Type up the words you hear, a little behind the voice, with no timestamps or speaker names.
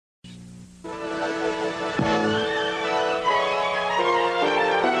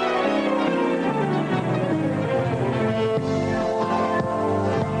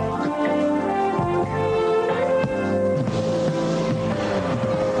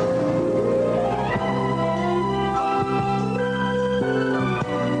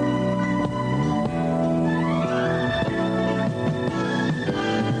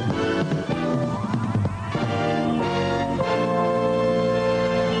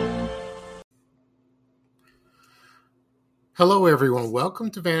Hello, everyone.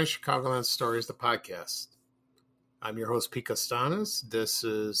 Welcome to Vanished Chicagoland Stories, the podcast. I'm your host, Pete Costanas. This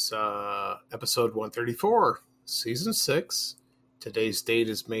is episode 134, season 6. Today's date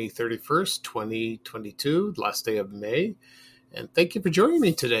is May 31st, 2022, last day of May. And thank you for joining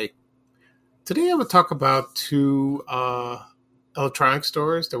me today. Today I will talk about two electronic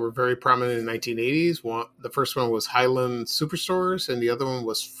stores that were very prominent in the 1980s. The first one was Highland Superstores, and the other one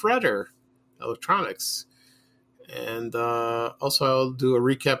was Fredder Electronics. And also, I'll do a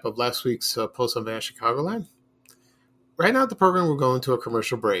recap of last week's post on Vanished Chicagoland. Right now at the program, we're going to a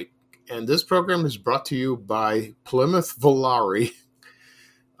commercial break. And this program is brought to you by Plymouth Volare.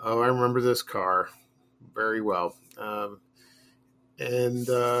 Oh, I remember this car very well. I'll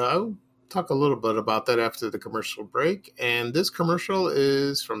talk a little bit about that after the commercial break. And this commercial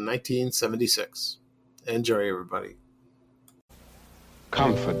is from 1976. Enjoy, everybody.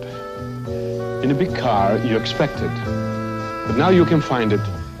 Comfort. In a big car, you expect it. But now you can find it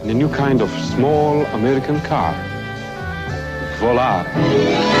in a new kind of small American car. Volare.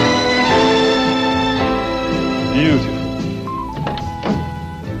 Beautiful.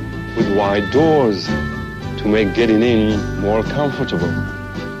 With wide doors to make getting in more comfortable.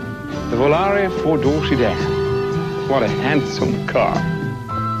 The Volare four-door sedan. What a handsome car.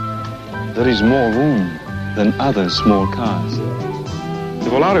 There is more room than other small cars. The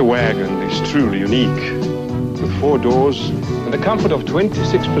Volare wagon is truly unique, with 4 doors and the comfort of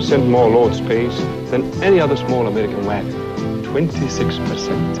 26% more load space than any other small American wagon.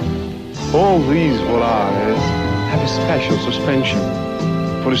 26%. All these Volares have a special suspension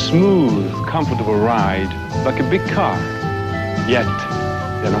for a smooth, comfortable ride like a big car. Yet,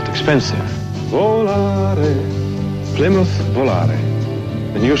 they're not expensive. Volare. Plymouth Volare.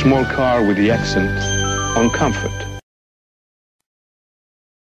 The new small car with the accent on comfort.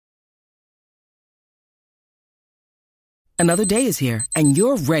 Another day is here, and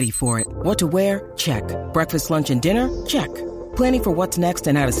you're ready for it. What to wear? Check. Breakfast, lunch, and dinner? Check. Planning for what's next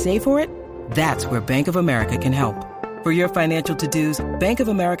and how to save for it? That's where Bank of America can help. For your financial to-dos, Bank of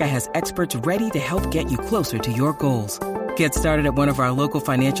America has experts ready to help get you closer to your goals. Get started at one of our local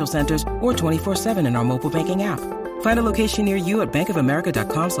financial centers or 24/7 in our mobile banking app. Find a location near you at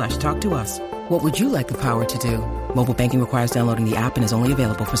bankofamerica.com/talktous. What would you like the power to do? Mobile banking requires downloading the app and is only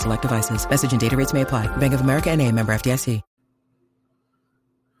available for select devices. Message and data rates may apply. Bank of America N.A., member FDIC.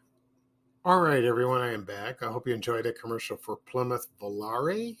 All right, everyone, I am back. I hope you enjoyed a commercial for Plymouth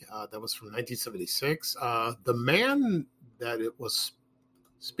Volare. That was from 1976. The man that it was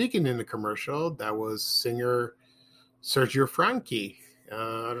speaking in the commercial, that was singer Sergio Franchi. I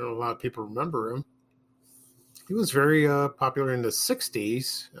don't know, a lot of people remember him. He was very popular in the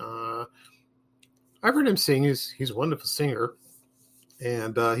 60s. I've heard him sing. He's a wonderful singer.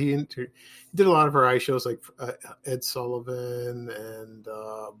 And he did a lot of variety shows like Ed Sullivan,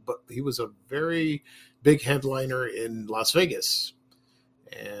 but he was a very big headliner in Las Vegas,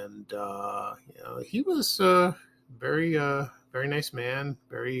 and he was a very nice man,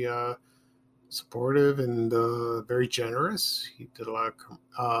 very supportive and very generous. He did a lot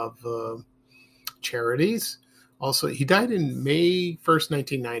of charities. Also, he died in May 1st,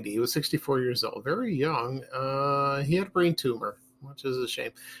 1990. He was 64 years old, very young. He had a brain tumor, which is a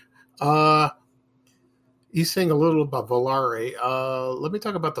shame. He sang a little about Volare. Let me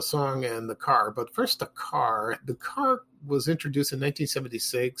talk about the song and the car. But first, the car. The car was introduced in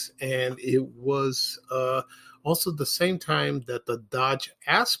 1976, and it was also the same time that the Dodge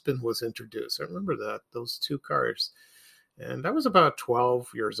Aspen was introduced. I remember that, those two cars. And I was about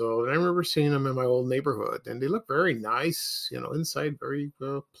 12 years old, and I remember seeing them in my old neighborhood. And they looked very nice, inside very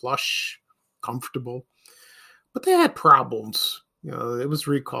plush, comfortable. But they had problems. It was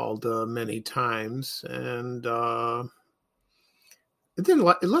recalled many times, and it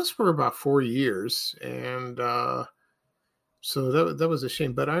lasted for about 4 years, and so that was a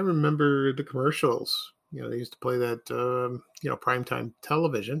shame. But I remember the commercials. They used to play that, primetime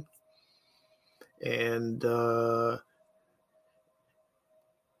television, and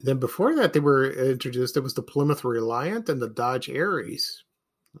then before that, they were introduced. There was the Plymouth Reliant and the Dodge Aries.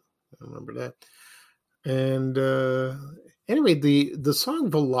 I remember that, and. Anyway, the song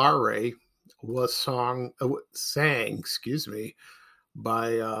Volare was sang,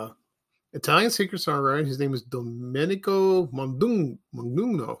 by Italian singer-songwriter. His name is Domenico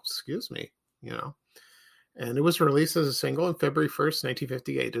Modugno, and it was released as a single on February 1st,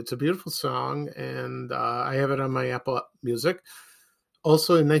 1958. It's a beautiful song, and I have it on my Apple Music.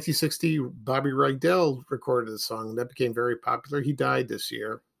 Also, in 1960, Bobby Rydell recorded the song. That became very popular. He died this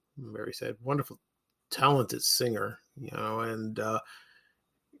year. I'm very sad. Wonderful, talented singer, and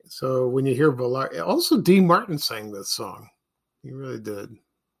so when you hear Volare, also Dean Martin sang this song. He really did.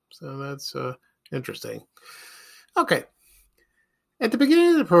 So that's interesting. Okay. At the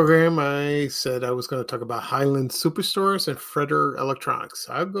beginning of the program, I said I was going to talk about Highland Superstores and Fredder Electronics.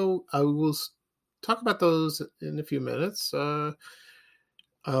 I will talk about those in a few minutes. I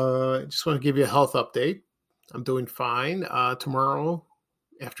just want to give you a health update. I'm doing fine. Tomorrow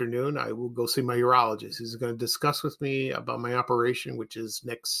afternoon, I will go see my urologist. He's going to discuss with me about my operation, which is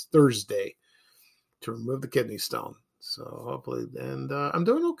next Thursday, to remove the kidney stone. So hopefully, and I'm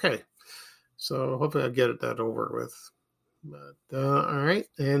doing okay. So hopefully I'll get that over with. But all right.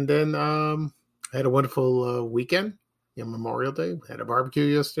 And then I had a wonderful weekend. Memorial Day. I had a barbecue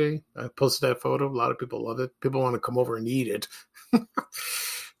yesterday. I posted that photo. A lot of people love it. People want to come over and eat it.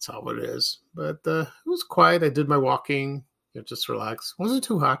 That's how it is. But it was quiet. I did my walking. Just relax. Wasn't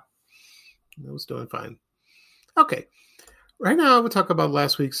too hot. I was doing fine. Okay. Right now, we'll talk about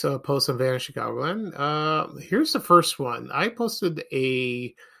last week's post on Vanna Chicagoland. Here's the first one. I posted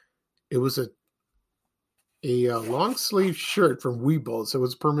it was a long sleeve shirt from Weebles. It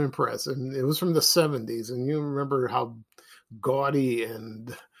was permanent press, and it was from the 70s. And you remember how gaudy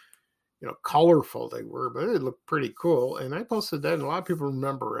and colorful they were, but it looked pretty cool. And I posted that, and a lot of people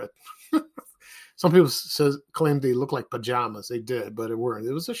remember it. Some people claimed they looked like pajamas. They did, but it weren't.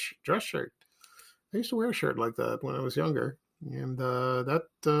 It was a dress shirt. I used to wear a shirt like that when I was younger, and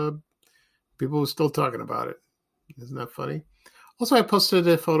people were still talking about it. Isn't that funny? Also, I posted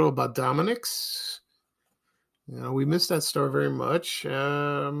a photo about Dominic's. We missed that store very much.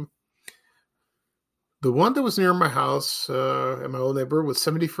 The one that was near my house in my old neighborhood was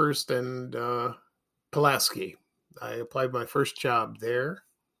 71st and Pulaski. I applied my first job there,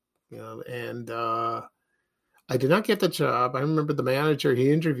 and I did not get the job. I remember the manager,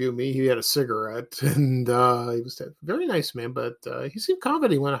 he interviewed me. He had a cigarette, and he was a very nice man, but he seemed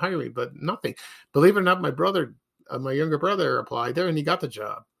confident he wanted to hire me, but nothing. Believe it or not, my younger brother applied there, and he got the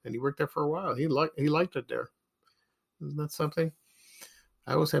job, and he worked there for a while. He liked it there. Isn't that something?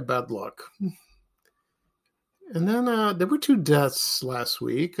 I always had bad luck. And then there were 2 deaths last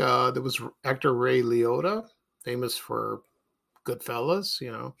week. There was actor Ray Liotta, famous for Goodfellas.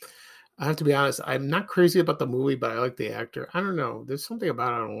 I have to be honest, I'm not crazy about the movie, but I like the actor. I don't know. There's something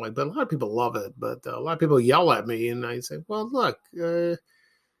about it I don't like, but a lot of people love it. But a lot of people yell at me, and I say, well, look, you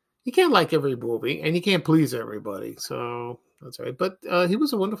can't like every movie, and you can't please everybody. So that's right. But he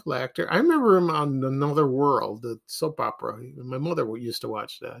was a wonderful actor. I remember him on Another World, the soap opera. My mother used to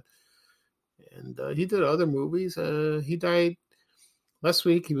watch that. And he did other movies. He died last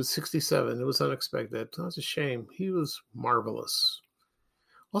week. He was 67. It was unexpected. That's a shame. He was marvelous.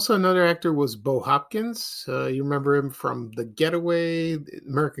 Also, another actor was Bo Hopkins. You remember him from The Getaway,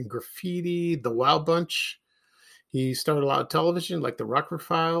 American Graffiti, The Wild Bunch. He started a lot of television, like The Rockford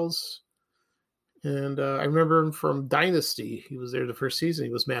Files. And I remember him from Dynasty. He was there the first season.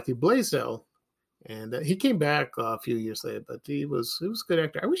 He was Matthew Blaisdell. And he came back a few years later, but he was a good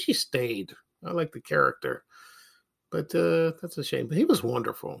actor. I wish he stayed. I like the character. But that's a shame. But he was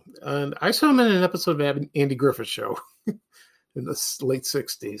wonderful. And I saw him in an episode of Andy Griffith Show in the late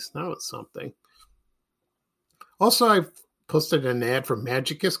 60s. That was something. Also, I posted an ad for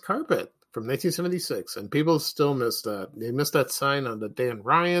Magicus Carpet from 1976, and people still miss that. They missed that sign on the Dan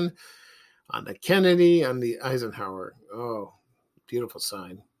Ryan, on the Kennedy, on the Eisenhower. Oh, beautiful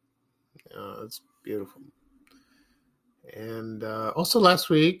sign. It's beautiful. And also last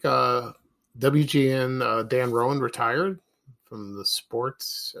week, WGN Dan Rowan retired from the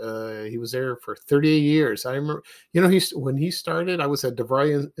sports. He was there for 38 years. I remember, when he started, I was at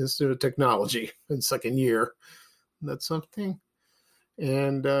DeVry Institute of Technology in second year. That's something.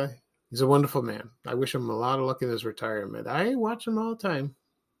 And he's a wonderful man. I wish him a lot of luck in his retirement. I watch him all the time.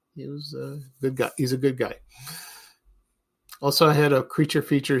 He was a good guy. He's a good guy. Also, I had a Creature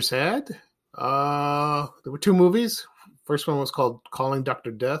Features ad. There were 2 movies. First one was called Calling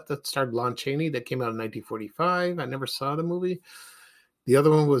Dr. Death. That starred Lon Chaney. That came out in 1945. I never saw the movie. The other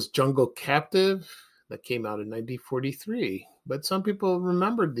one was Jungle Captive. That came out in 1943. But some people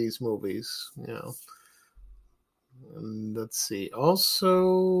remembered these movies, And let's see.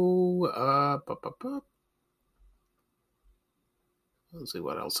 Also, let's see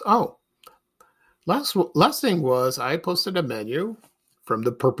what else. Oh, last thing was I posted a menu from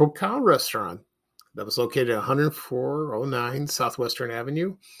the Purple Cow restaurant that was located at 10409 Southwestern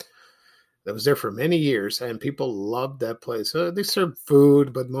Avenue. That was there for many years, and people loved that place. They serve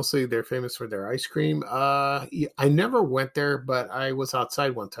food, but mostly they're famous for their ice cream. I never went there, but I was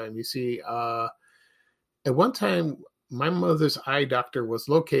outside one time. You see, at one time, my mother's eye doctor was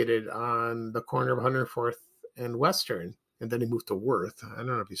located on the corner of 104th and Western, and then he moved to Worth. I don't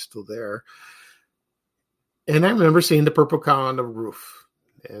know if he's still there. And I remember seeing the purple cow on the roof.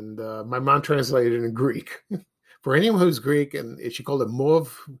 And my mom translated it in Greek. For anyone who's Greek, and she called it Mov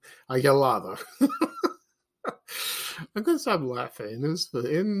Ayalada. I'm gonna stop laughing.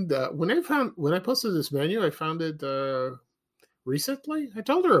 When I posted this menu, I found it recently. I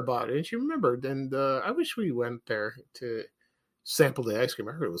told her about it, and she remembered. And I wish we went there to sample the ice cream.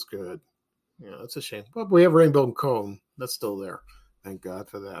 I heard it was good. Yeah, that's a shame. But we have Rainbow Cone. That's still there. Thank God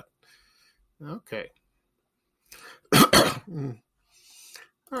for that. Okay.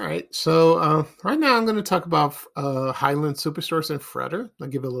 All right. So right now I'm going to talk about Highland Superstores and Fredder. I'll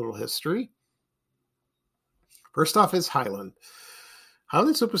give a little history. First off is Highland.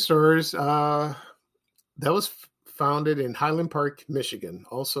 Highland Superstores, that was founded in Highland Park, Michigan.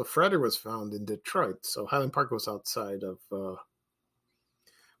 Also, Fredder was found in Detroit. So Highland Park was outside of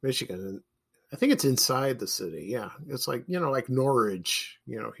Michigan. And I think it's inside the city. Yeah. It's like, like Norridge,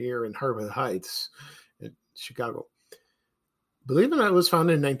 here in Harvard Heights in Chicago. Believe it or not, it was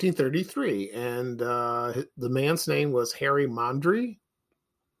founded in 1933. And the man's name was Harry Mondry.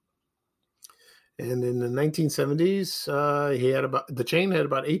 And in the 1970s, the chain had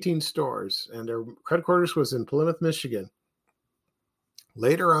about 18 stores, and their headquarters was in Plymouth, Michigan.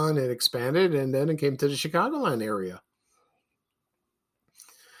 Later on, it expanded, and then it came to the Chicagoland area.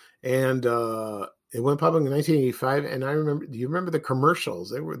 And it went public in 1985. And I remember, do you remember the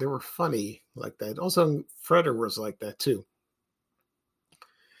commercials? They were funny like that. Also, Fredder was like that too.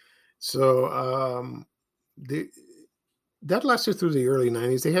 So that lasted through the early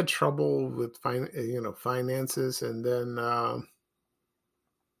 90s. They had trouble with finances, and then that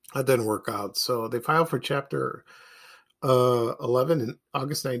didn't work out. So they filed for Chapter 11 in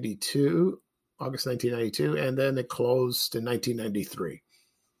August 1992, and then it closed in 1993.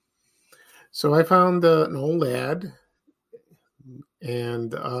 So I found an old ad,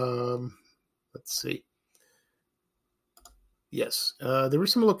 and let's see. Yes, there were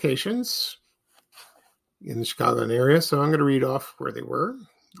some locations in the Chicagoland area, so I'm going to read off where they were.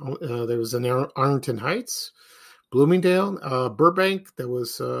 There was in Arlington Heights, Bloomingdale, Burbank. There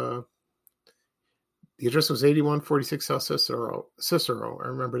was the address was 8146 South Cicero. I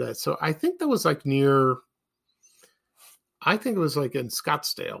remember that. So I think that was like near. I think it was like in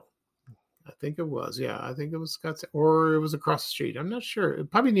Scottsdale. I think it was. Yeah, I think it was Scottsdale, or it was across the street. I'm not sure.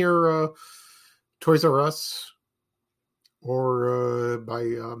 Probably near Toys R Us. Or by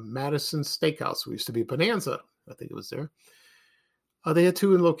Madison Steakhouse. We used to be Bonanza. I think it was there. They had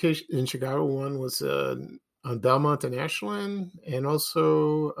two in location in Chicago. One was on Belmont and Ashland, and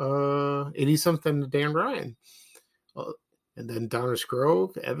also 87th and Dan Ryan. And then Downers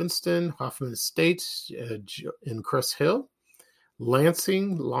Grove, Evanston, Hoffman Estates in Crest Hill,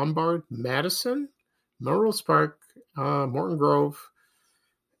 Lansing, Lombard, Madison, Melrose Park, Morton Grove,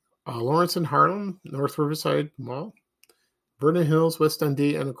 Lawrence and Harlem, North Riverside Mall, Vernon Hills, West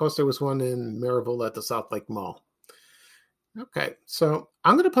Dundee, and of course there was one in Maryville at the South Lake Mall. Okay, so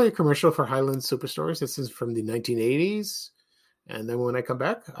I'm going to play a commercial for Highland Superstores. This is from the 1980s. And then when I come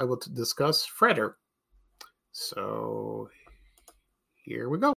back, I will discuss Fredder. So here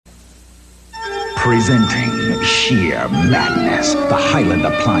we go. Presenting sheer madness, the Highland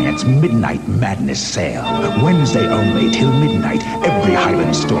Appliance Midnight Madness Sale. Wednesday only till midnight, every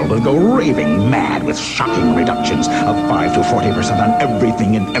Highland store will go raving mad with shocking reductions of 5 to 40% on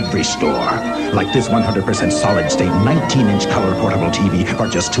everything in every store. Like this 100% solid-state 19-inch color portable TV for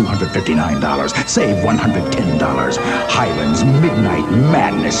just $259. Save $110. Highland's Midnight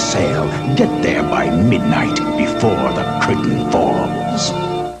Madness Sale. Get there by midnight before the curtain falls.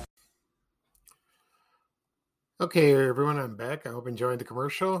 Okay, everyone, I'm back. I hope you enjoyed the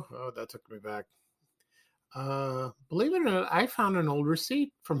commercial. Oh, that took me back. Believe it or not, I found an old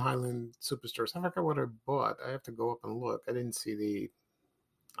receipt from Highland Superstores. I forgot what I bought. I have to go up and look. I didn't see the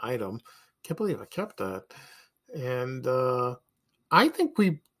item. Can't believe I kept that. And I think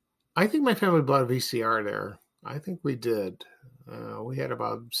my family bought a VCR there. I think we did. We had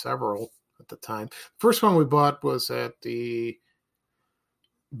about several at the time. First one we bought was at the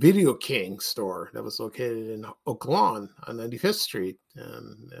Video King store that was located in Oak Lawn on 95th Street.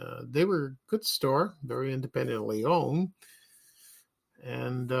 And they were a good store, very independently owned.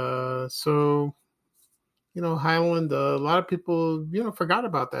 And so, Highland, a lot of people, forgot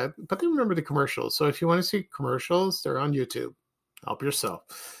about that, but they remember the commercials. So if you want to see commercials, they're on YouTube. Help yourself.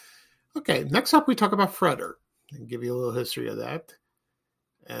 Okay, next up, we talk about Fredder and give you a little history of that.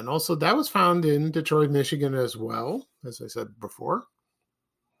 And also, that was found in Detroit, Michigan as well, as I said before.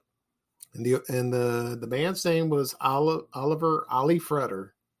 And the man's name was Oliver Fredder.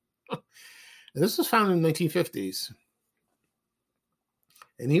 And this was found in the 1950s.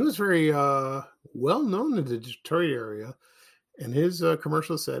 And he was very well known in the Detroit area. And his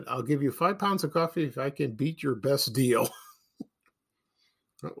commercial said, "I'll give you 5 pounds of coffee if I can beat your best deal."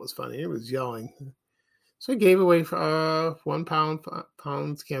 That was funny. He was yelling. So he gave away 1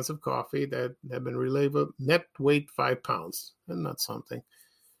 pound cans of coffee that had been relabeled net weight 5 pounds. Isn't that something?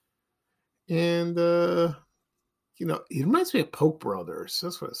 And, you know, it reminds me of Polk Brothers.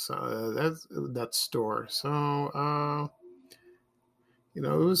 That's what that's that store. So, you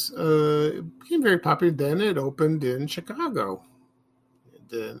know, it became very popular. Then it opened in Chicago,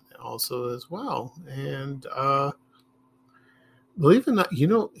 then also as well. And believe it or not, you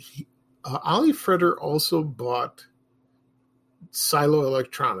know, Ollie Freder also bought Silo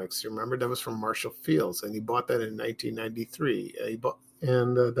Electronics. You remember that was from Marshall Fields, and he bought that in 1993.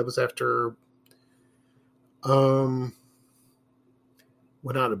 That was after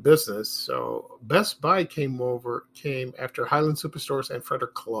went out of business. So Best Buy came after Highland Superstores and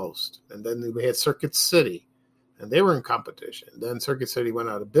Freder closed. And then we had Circuit City, and they were in competition. Then Circuit City went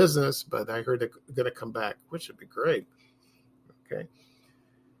out of business, but I heard they're going to come back, which would be great. Okay.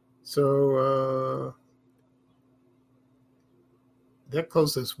 So that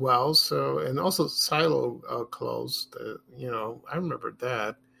closed as well. So, and also Silo closed, you know, I remember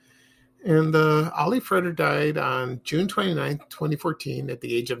that. And Ollie Freder died on June 29th, 2014 at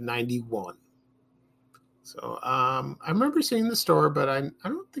the age of 91. So I remember seeing the store, but I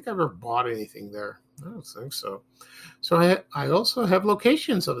don't think I ever bought anything there. I don't think so. So I also have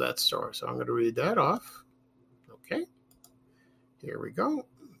locations of that store. So I'm going to read that off. Okay. Here we go.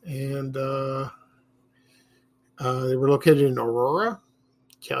 And they were located in Aurora,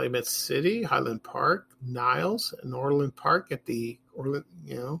 Calumet City, Highland Park, Niles, and Orland Park at the Orland,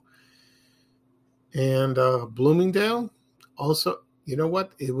 you know, and Bloomingdale. Also, you know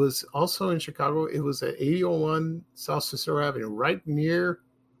what? It was also in Chicago. It was at 8001 South Cicero Avenue, right near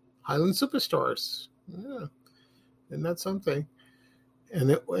Highland Superstores. Yeah, isn't that something?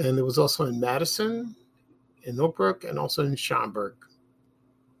 And it was also in Madison, in Oakbrook, and also in Schaumburg.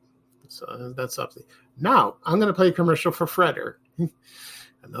 So that's something. Now, I'm going to play a commercial for Freder.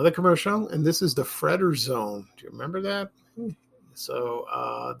 Another commercial, and this is the Freder Zone. Do you remember that? So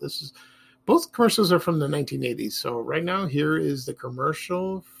this is, both commercials are from the 1980s. So right now, here is the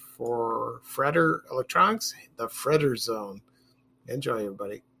commercial for Freder Electronics, the Freder Zone. Enjoy,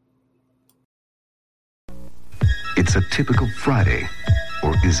 everybody. It's a typical Friday,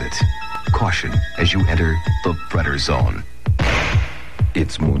 or is it? Caution as you enter the Freder Zone.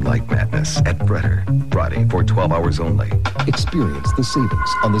 It's Moonlight Madness at Freder, Friday for 12 hours only. Experience the savings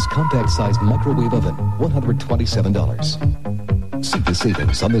on this compact-sized microwave oven, $127. See the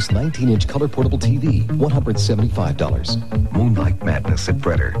savings on this 19-inch color portable TV, $175. Moonlight Madness at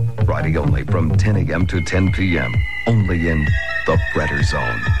Freder, Friday only from 10 a.m. to 10 p.m. Only in the Freder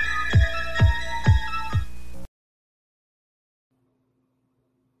Zone.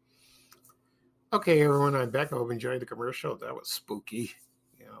 Okay, everyone, I'm back. I hope you enjoyed the commercial. That was spooky.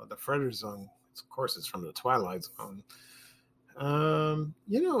 You know, the Freder Zone, of course, it's from the Twilight Zone.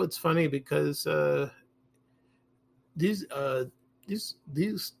 You know, it's funny because these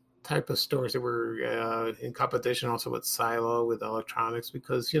type of stores that were in competition also with Silo, with electronics,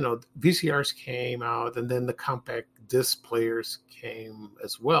 because, you know, VCRs came out and then the compact disc players came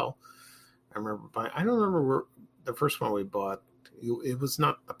as well. I don't remember where the first one we bought. It was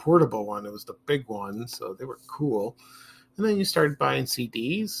not the portable one, it was the big one, so they were cool. And then you started buying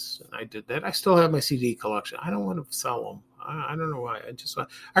CDs, and I did that. I still have my CD collection. I don't want to sell them. I don't know why.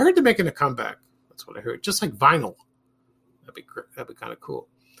 I heard they're making a comeback. That's what I heard. Just like vinyl. That'd be great. That'd be kind of cool.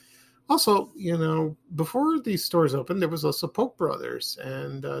 Also, you know, before these stores opened, there was also Polk Brothers,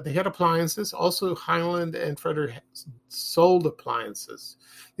 and they had appliances. Also, Highland and Freder sold appliances.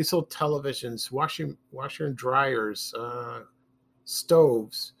 They sold televisions, washer and dryers,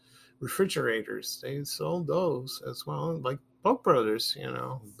 stoves, refrigerators. They sold those as well, like Polk Brothers, you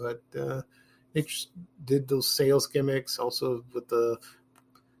know. But they did those sales gimmicks also with the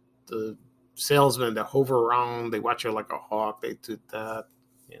salesman that hover around. They watch you like a hawk. They did that.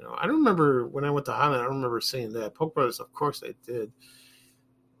 You know, I don't remember when I went to Highland. I don't remember seeing that. Polk Brothers, of course, they did.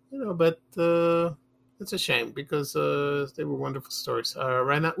 You know, but it's a shame because they were wonderful stores.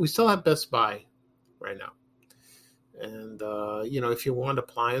 Right now, we still have Best Buy right now. And, you know, if you want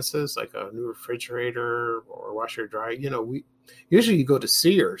appliances like a new refrigerator or washer dryer, you know, usually you go to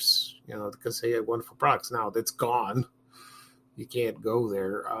Sears, you know, because they have wonderful products. Now that's gone. You can't go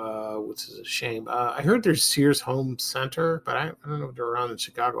there, which is a shame. I heard there's Sears Home Center, but I don't know if they're around in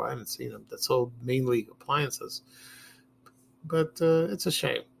Chicago. I haven't seen them. That sold mainly appliances. But it's a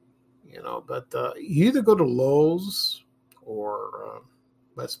shame, you know. But you either go to Lowe's or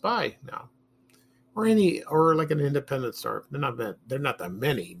Best Buy now. or like an independent store. They're not that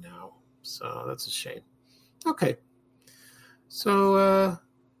many now, so that's a shame. Okay, so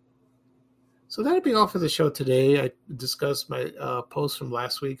that'd be all for the show today. I discussed my post from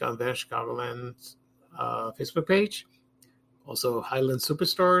last week on Van Chicagoland's Facebook page, also Highland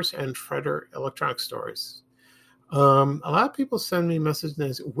Superstores and Fredder Electronic Stores. A lot of people send me messages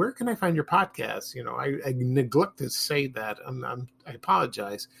and say, where can I find your podcast? I neglect to say that. I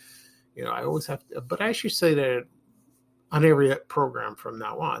apologize. I always have to, but I should say that on every program from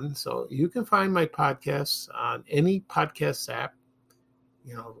now on. So you can find my podcasts on any podcast app,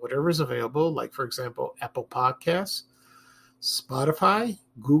 whatever is available, like, for example, Apple Podcasts, Spotify,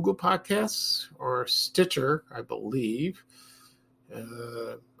 Google Podcasts, or Stitcher, I believe.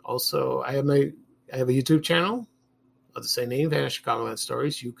 Also, I have a YouTube channel of the same name, Van Chicagoland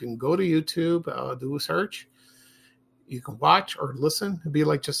Stories. You can go to YouTube, do a search. You can watch or listen. It'd be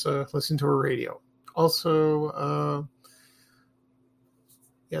like just listen to a radio. Also,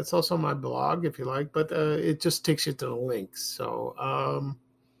 it's also my blog if you like, but it just takes you to the links. So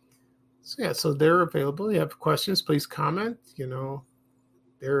they're available. You have questions, please comment.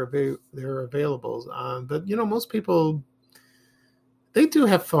 They're available. But most people, they do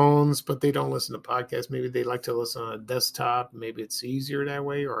have phones, but they don't listen to podcasts. Maybe they like to listen on a desktop. Maybe it's easier that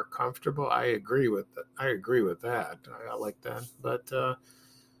way or comfortable. I agree with that. I like that. But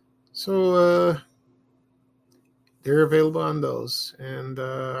they're available on those, and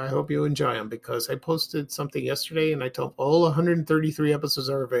I hope you enjoy them, because I posted something yesterday and I told all 133 episodes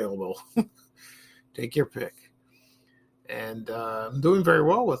are available. Take your pick. And I'm doing very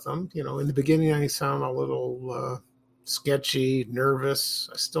well with them. In the beginning I sound a little sketchy, nervous.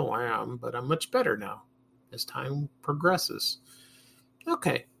 I still am, but I'm much better now as time progresses.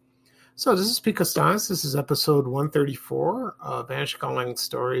 Okay, so this is Pico Stanis. This is episode 134 of Van Chicagoland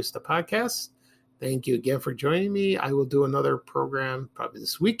Stories, the podcast. Thank you again for joining me. I will do another program probably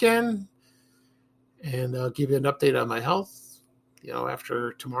this weekend, and I'll give you an update on my health,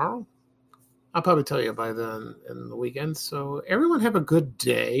 after tomorrow. I'll probably tell you by then in the weekend. So everyone have a good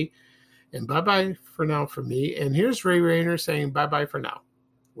day, and bye-bye for now from me. And here's Ray Rayner saying bye-bye for now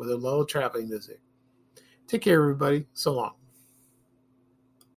with a little traveling music. Take care, everybody. So long.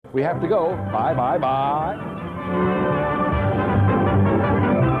 We have to go. Bye, bye, bye.